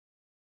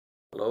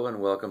Hello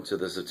and welcome to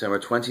the September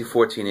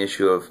 2014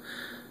 issue of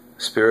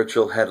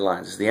Spiritual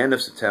Headlines. It's the end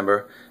of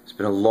September. It's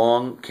been a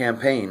long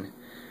campaign,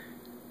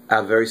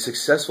 a very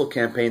successful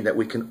campaign that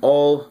we can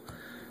all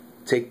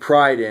take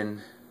pride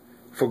in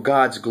for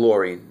God's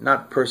glory.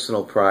 Not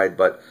personal pride,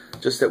 but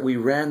just that we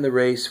ran the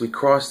race, we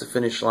crossed the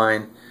finish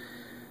line.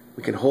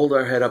 We can hold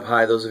our head up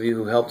high, those of you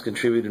who helped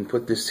contribute and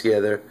put this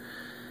together.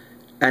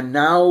 And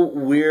now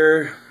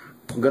we're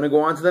going to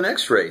go on to the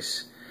next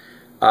race.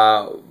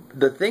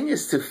 The thing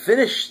is to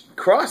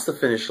cross the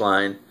finish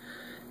line,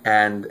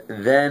 and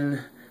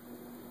then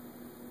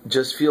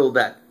just feel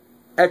that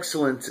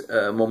excellent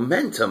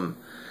momentum.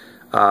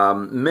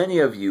 Many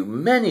of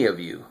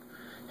you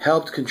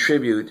helped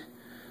contribute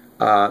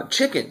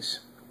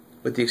chickens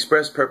with the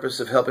express purpose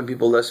of helping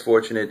people less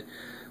fortunate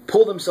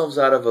pull themselves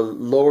out of a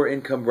lower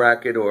income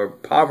bracket or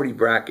poverty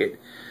bracket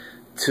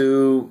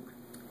to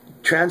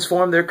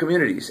transform their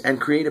communities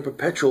and create a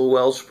perpetual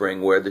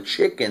wellspring where the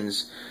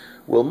chickens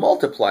will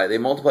multiply. They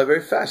multiply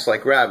very fast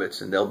like rabbits,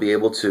 and they'll be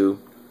able to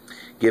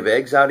give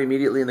eggs out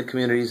immediately in the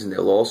communities, and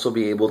they'll also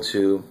be able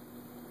to,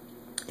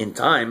 in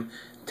time,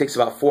 it takes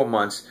about 4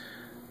 months,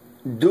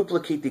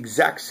 duplicate the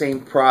exact same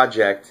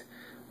project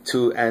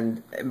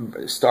and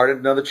start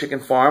another chicken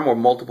farm or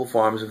multiple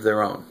farms of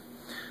their own.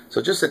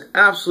 So just an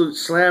absolute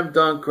slam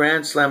dunk,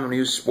 grand slam. I'm going to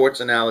use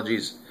sports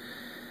analogies.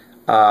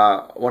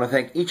 I want to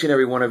thank each and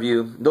every one of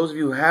you. Those of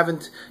you who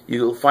haven't,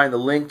 you'll find the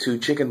link to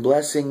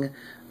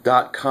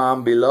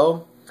chickenblessing.com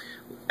below,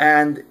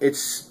 and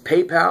it's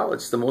PayPal.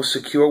 It's the most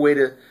secure way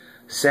to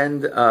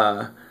send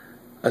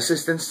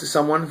assistance to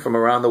someone from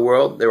around the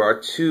world. There are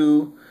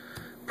 2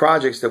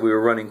 projects that we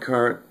were running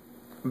current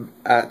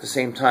at the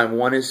same time.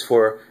 One is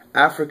for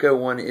Africa,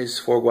 one is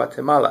for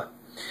Guatemala.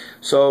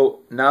 So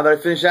now that I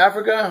finished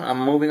Africa, I'm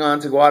moving on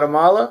to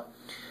Guatemala.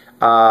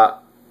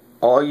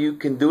 All you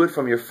can do it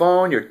from your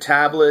phone, your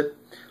tablet.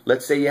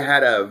 Let's say you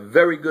had a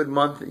very good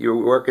month, you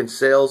work in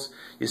sales.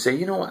 You say,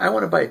 you know what, I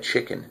want to buy a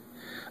chicken.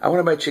 I want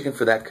to buy a chicken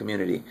for that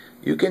community.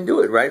 You can do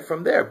it right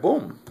from there,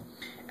 boom.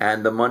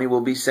 And the money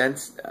will be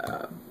sent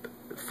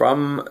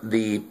from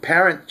the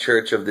parent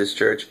church of this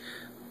church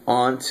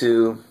on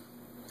to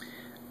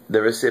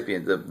the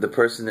recipient, the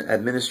person,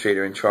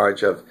 administrator in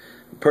charge of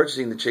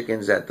purchasing the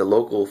chickens at the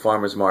local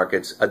farmers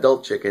markets,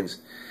 adult chickens,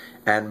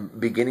 and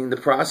beginning the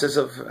process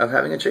of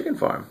having a chicken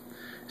farm.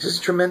 This is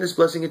a tremendous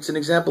blessing. It's an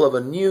example of a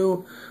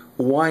new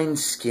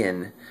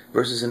wineskin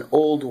versus an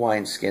old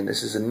wineskin.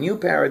 This is a new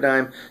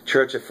paradigm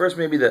church. At first,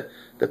 maybe the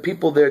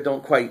people there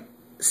don't quite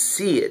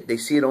see it. They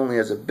see it only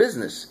as a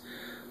business.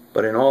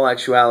 But in all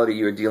actuality,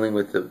 you're dealing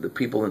with the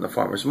people in the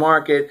farmer's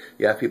market.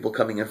 You have people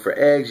coming in for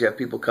eggs. You have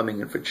people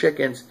coming in for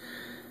chickens.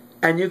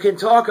 And you can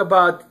talk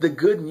about the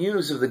good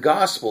news of the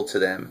gospel to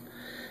them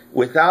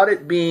without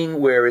it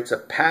being where it's a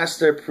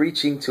pastor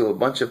preaching to a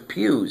bunch of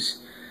pews.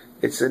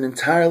 It's an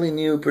entirely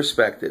new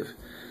perspective.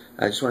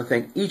 I just want to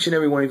thank each and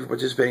every one of you for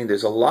participating.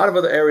 There's a lot of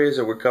other areas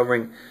that we're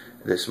covering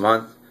this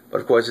month,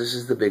 but of course this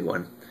is the big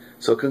one.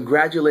 So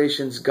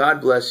congratulations. God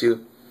bless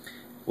you.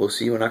 We'll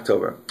see you in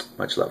October.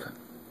 Much love.